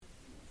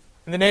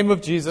In the name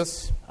of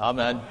Jesus,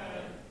 amen.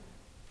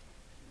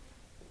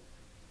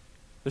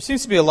 There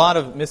seems to be a lot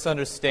of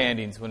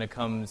misunderstandings when it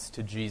comes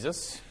to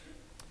Jesus.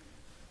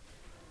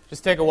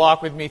 Just take a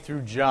walk with me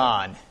through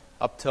John,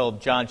 up till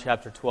John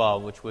chapter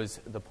 12, which was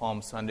the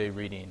Palm Sunday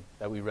reading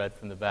that we read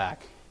from the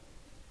back.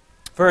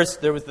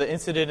 First, there was the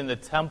incident in the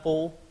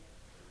temple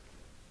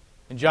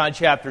in John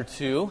chapter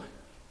 2,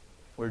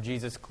 where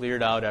Jesus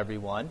cleared out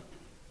everyone.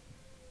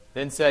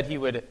 Then said he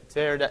would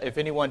if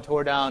anyone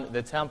tore down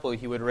the temple,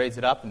 he would raise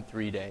it up in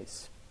 3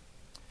 days.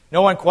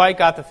 No one quite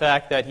got the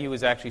fact that he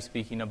was actually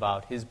speaking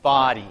about his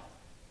body.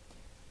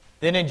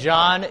 Then in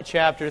John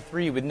chapter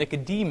 3 with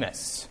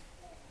Nicodemus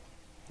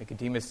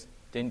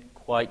didn't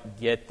quite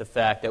get the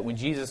fact that when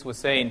Jesus was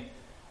saying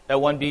that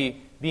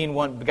being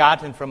one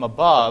begotten from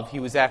above, he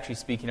was actually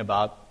speaking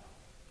about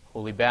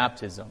holy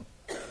baptism.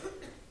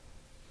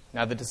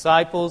 Now the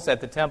disciples at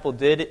the temple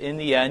did in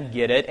the end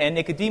get it, and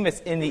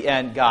Nicodemus in the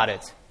end got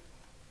it.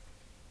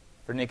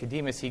 For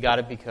Nicodemus, he got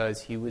it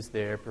because he was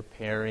there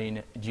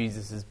preparing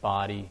Jesus'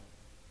 body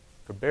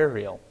for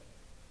burial.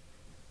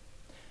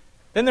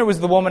 Then there was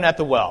the woman at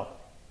the well.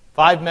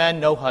 5 men,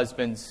 no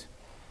husbands,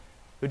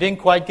 who didn't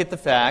quite get the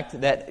fact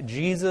that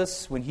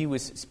Jesus, when he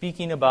was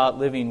speaking about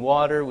living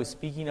water, was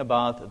speaking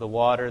about the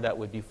water that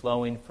would be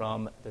flowing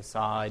from the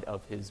side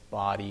of his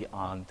body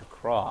on the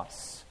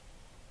cross.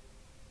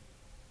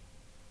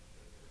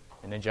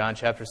 And in John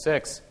chapter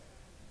 6,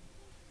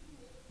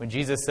 when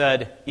Jesus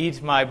said,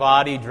 "Eat my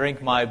body,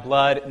 drink my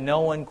blood," no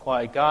one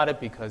quite got it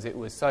because it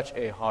was such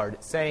a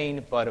hard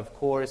saying, but of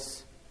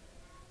course,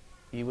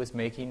 he was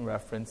making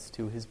reference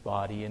to his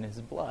body and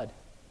his blood.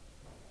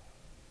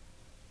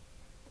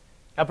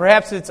 Now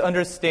perhaps it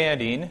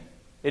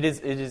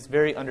is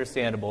very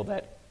understandable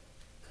that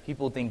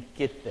people didn't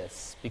get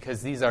this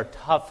because these are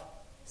tough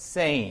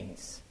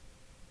sayings.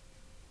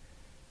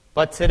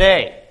 But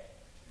today,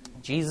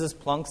 Jesus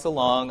plunks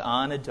along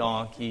on a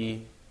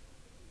donkey.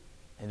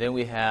 And then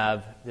we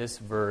have this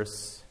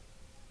verse,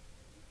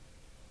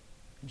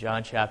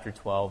 John chapter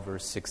 12,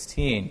 verse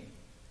 16.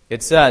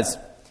 It says,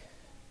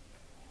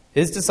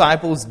 his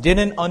disciples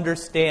didn't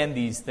understand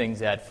these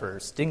things at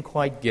first, didn't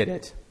quite get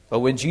it. But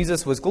when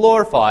Jesus was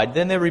glorified,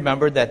 then they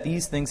remembered that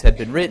these things had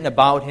been written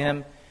about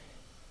him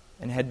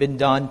and had been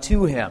done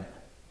to him.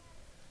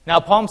 Now,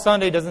 Palm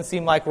Sunday doesn't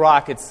seem like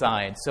rocket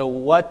science, so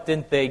what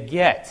didn't they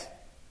get?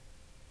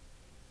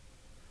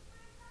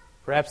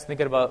 Perhaps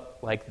think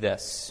about like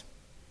this.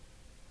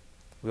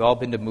 We've all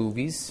been to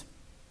movies.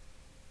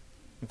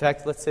 In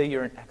fact, let's say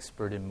you're an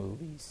expert in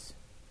movies.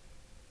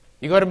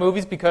 You go to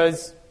movies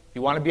because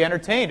you want to be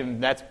entertained,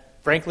 and that's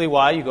frankly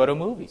why you go to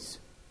movies.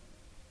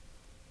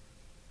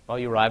 Well,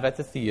 you arrive at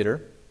the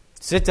theater,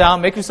 sit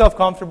down, make yourself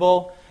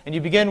comfortable, and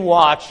you begin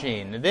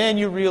watching. And then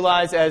you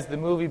realize as the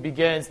movie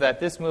begins that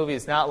this movie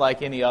is not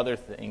like any other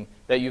thing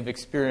that you've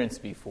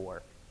experienced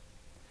before.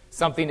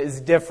 Something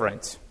is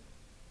different.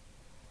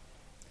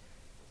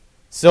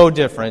 So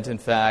different, in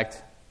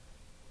fact,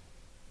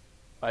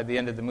 by the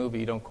end of the movie,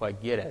 you don't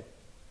quite get it.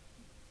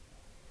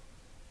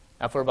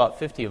 Now, for about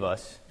 50 of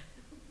us,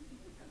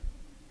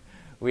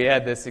 we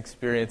had this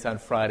experience on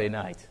Friday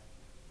night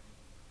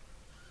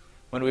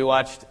when we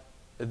watched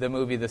the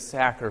movie The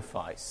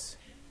Sacrifice.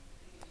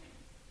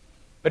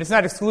 But it's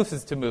not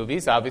exclusive to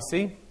movies,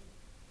 obviously.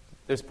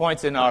 There's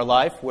points in our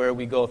life where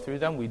we go through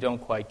them, we don't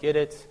quite get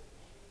it,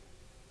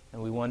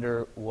 and we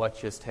wonder what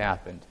just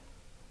happened.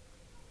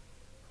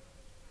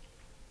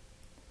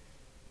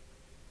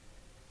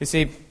 You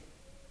see,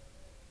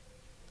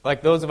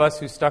 like those of us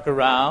who stuck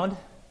around,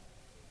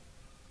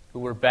 who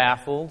were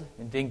baffled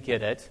and didn't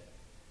get it,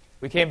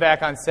 we came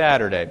back on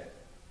Saturday.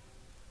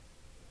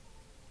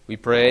 We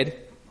prayed,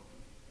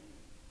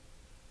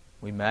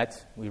 we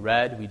met, we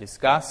read, we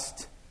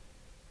discussed,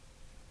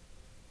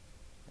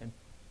 and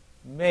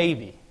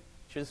maybe,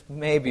 just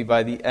maybe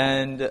by the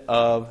end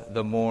of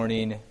the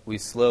morning, we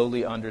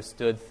slowly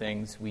understood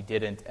things we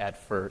didn't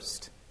at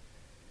first.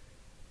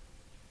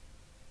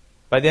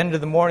 By the end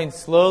of the morning,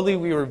 slowly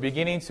we were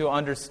beginning to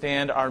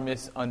understand our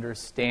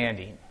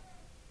misunderstanding.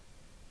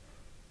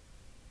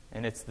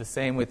 And it's the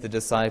same with the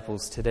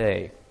disciples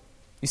today.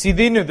 You see,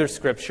 they knew their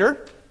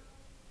scripture.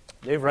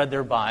 They've read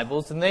their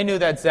Bibles, and they knew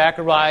that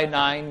Zechariah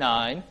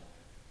 9:9,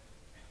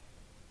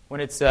 when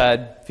it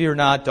said, "Fear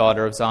not,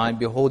 daughter of Zion,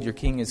 behold, your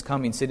king is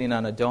coming, sitting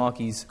on a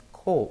donkey's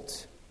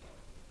colt."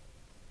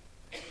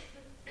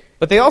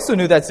 But they also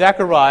knew that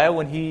Zechariah,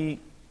 when he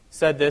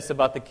said this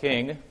about the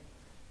king,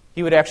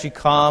 he would actually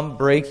come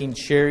breaking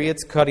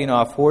chariots, cutting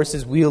off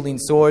horses, wielding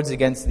swords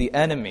against the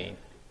enemy.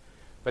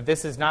 But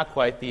this is not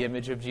quite the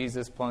image of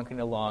Jesus plunking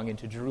along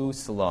into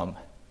Jerusalem.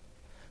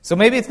 So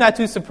maybe it's not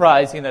too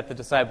surprising that the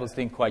disciples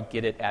didn't quite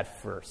get it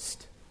at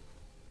first.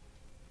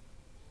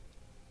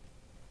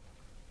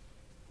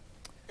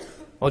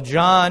 Well,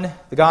 John,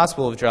 the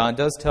Gospel of John,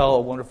 does tell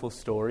a wonderful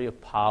story of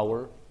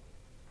power,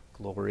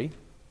 glory.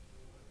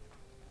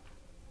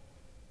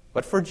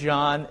 But for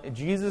John,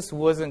 Jesus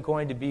wasn't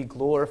going to be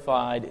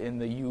glorified in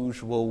the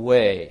usual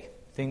way.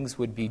 Things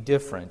would be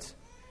different.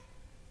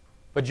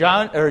 But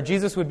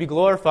Jesus would be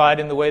glorified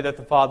in the way that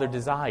the Father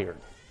desired.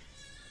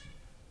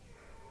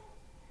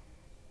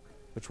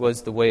 which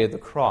was the way of the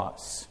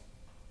cross.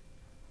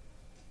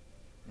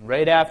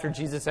 Right after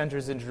Jesus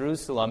enters in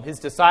Jerusalem, his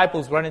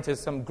disciples run into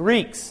some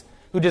Greeks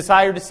who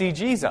desire to see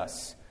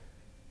Jesus.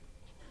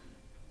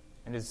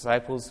 And his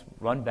disciples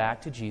run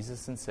back to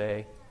Jesus and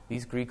say,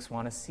 "These Greeks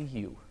want to see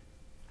you."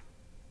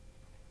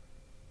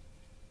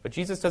 But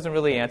Jesus doesn't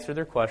really answer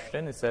their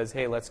question. He says,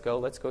 "Hey, let's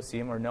go see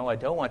them," or "No, I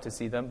don't want to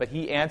see them." But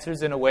he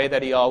answers in a way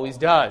that he always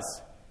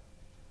does,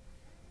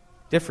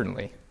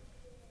 differently.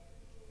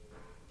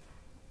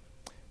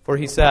 For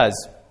he says,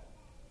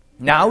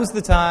 "Now is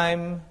the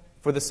time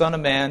for the Son of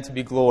Man to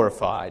be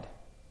glorified."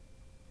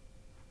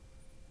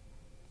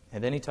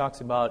 And then he talks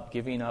about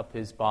giving up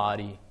his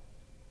body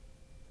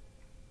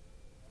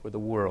for the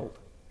world.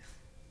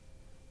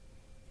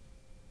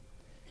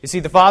 You see,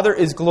 the Father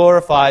is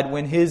glorified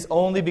when his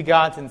only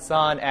begotten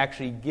Son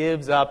actually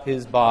gives up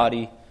his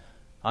body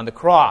on the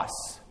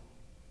cross.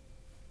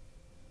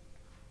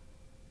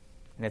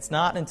 And it's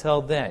not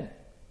until then,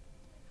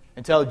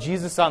 until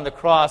Jesus on the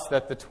cross,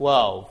 that the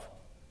 12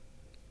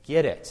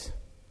 get it.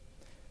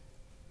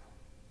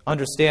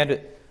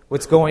 Understand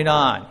what's going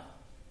on.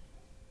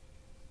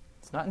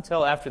 It's not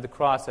until after the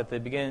cross that they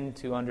begin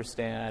to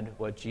understand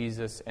what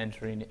Jesus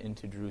entering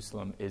into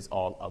Jerusalem is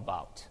all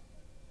about.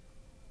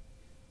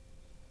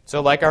 So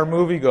like our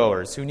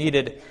moviegoers who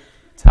needed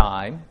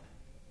time,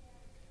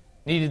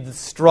 needed the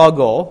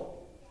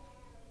struggle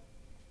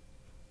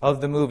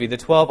of the movie, the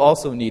 12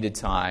 also needed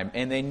time,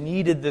 and they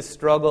needed the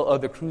struggle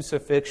of the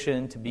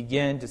crucifixion to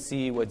begin to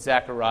see what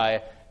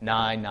Zechariah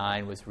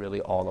 9:9 was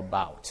really all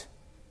about.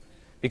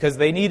 Because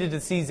they needed to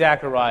see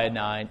Zechariah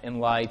 9 in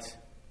light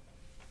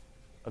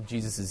of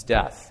Jesus'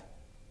 death.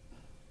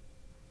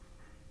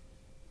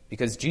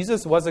 Because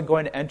Jesus wasn't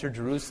going to enter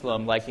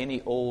Jerusalem like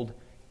any old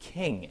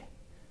king,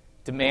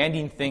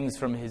 demanding things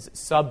from his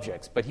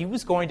subjects, but he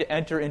was going to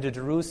enter into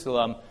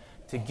Jerusalem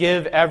to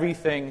give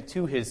everything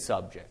to his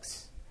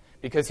subjects.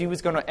 Because he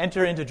was going to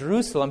enter into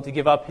Jerusalem to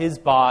give up his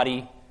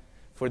body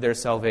for their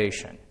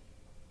salvation.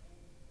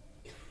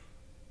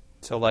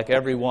 So like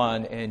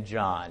everyone in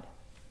John,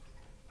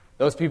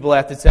 those people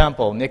at the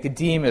temple,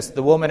 Nicodemus,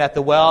 the woman at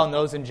the well, and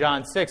those in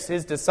John 6,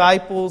 his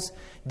disciples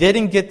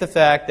didn't get the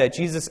fact that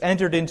Jesus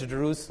entered into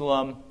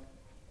Jerusalem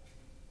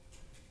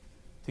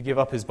to give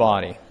up his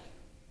body,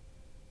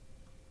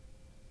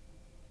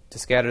 to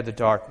scatter the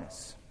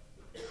darkness.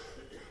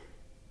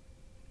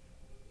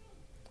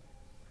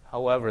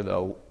 However,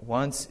 though,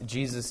 once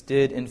Jesus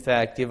did in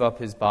fact give up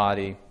his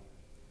body,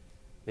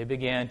 they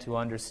began to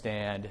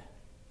understand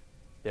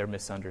their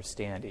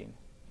misunderstanding.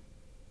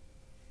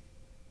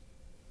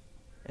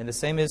 And the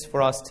same is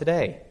for us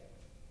today.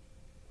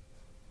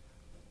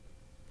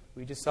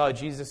 We just saw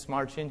Jesus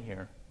march in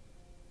here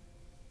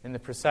in the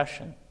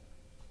procession.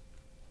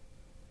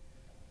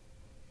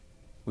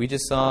 We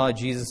just saw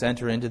Jesus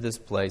enter into this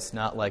place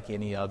not like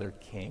any other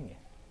king.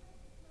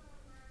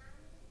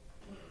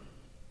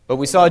 But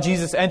we saw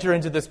Jesus enter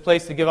into this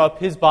place to give up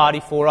his body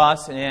for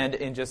us, and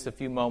in just a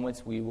few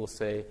moments we will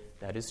say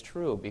that is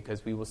true,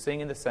 because we will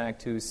sing in the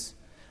Sanctus,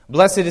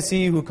 "Blessed is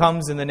he who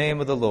comes in the name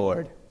of the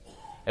Lord."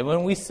 And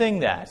when we sing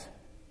that,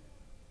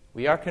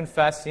 we are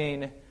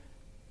confessing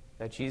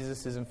that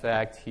Jesus is in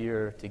fact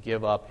here to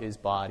give up his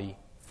body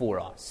for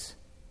us.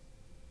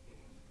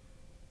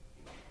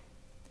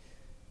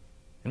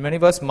 And many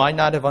of us might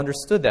not have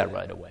understood that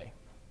right away.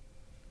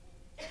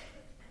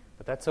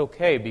 But that's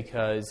okay,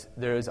 because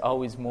there is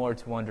always more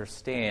to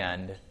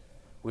understand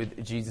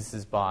with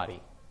Jesus'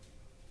 body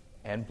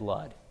and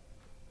blood.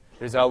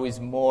 There's always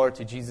more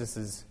to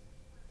Jesus'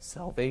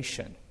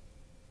 salvation.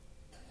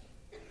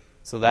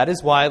 So that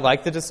is why,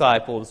 like the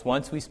disciples,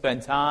 once we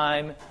spend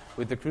time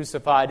with the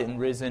crucified and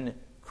risen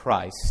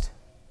Christ,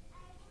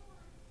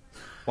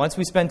 once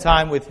we spend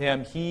time with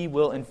him, he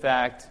will in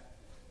fact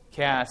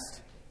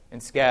cast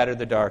and scatter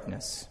the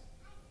darkness,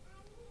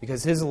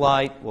 because his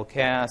light will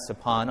cast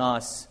upon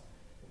us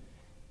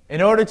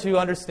in order to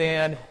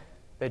understand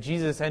that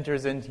Jesus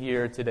enters in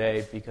here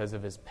today because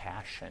of his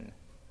passion.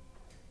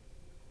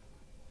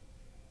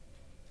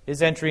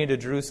 His entry into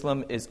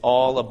Jerusalem is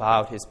all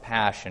about his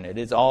passion. It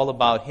is all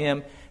about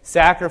him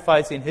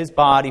sacrificing his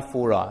body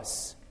for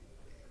us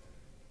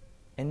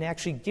and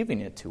actually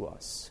giving it to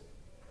us.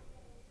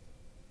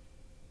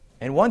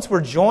 And once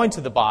we're joined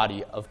to the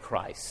body of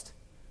Christ,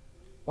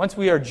 once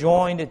we are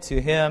joined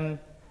to him,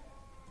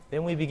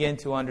 then we begin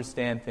to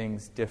understand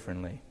things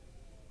differently.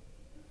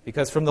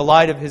 Because from the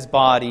light of his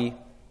body,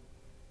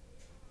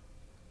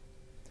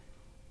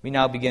 we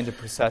now begin to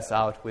process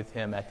out with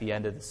him at the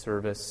end of the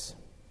service.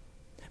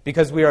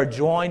 Because we are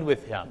joined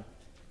with him.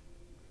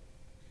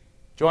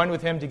 Joined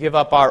with him to give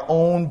up our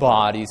own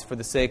bodies for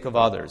the sake of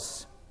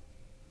others.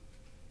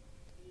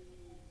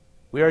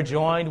 We are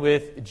joined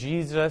with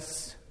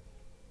Jesus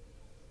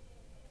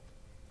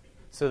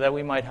so that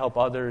we might help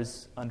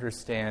others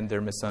understand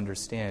their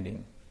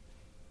misunderstanding.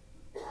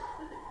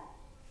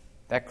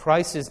 That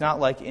Christ is not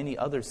like any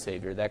other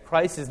Savior. That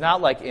Christ is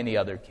not like any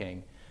other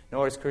king.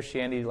 Nor is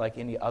Christianity like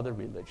any other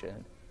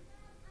religion.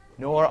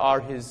 Nor are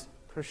his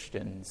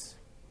Christians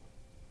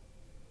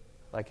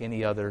like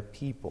any other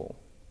people.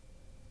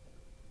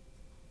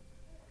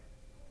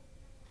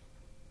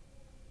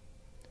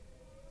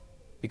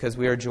 because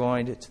we are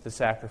joined to the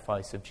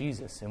sacrifice of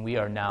Jesus, and we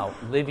are now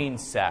living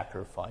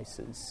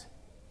sacrifices.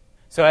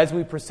 So as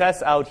we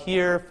process out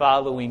here,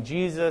 following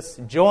Jesus,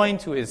 joined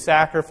to his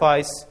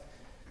sacrifice,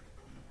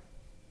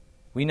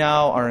 we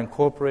now are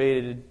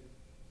incorporated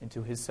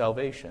into his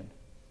salvation.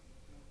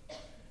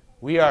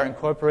 We are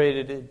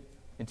incorporated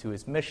into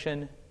his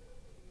mission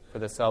for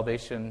the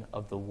salvation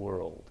of the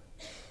world.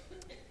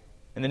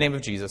 In the name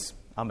of Jesus,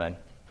 amen.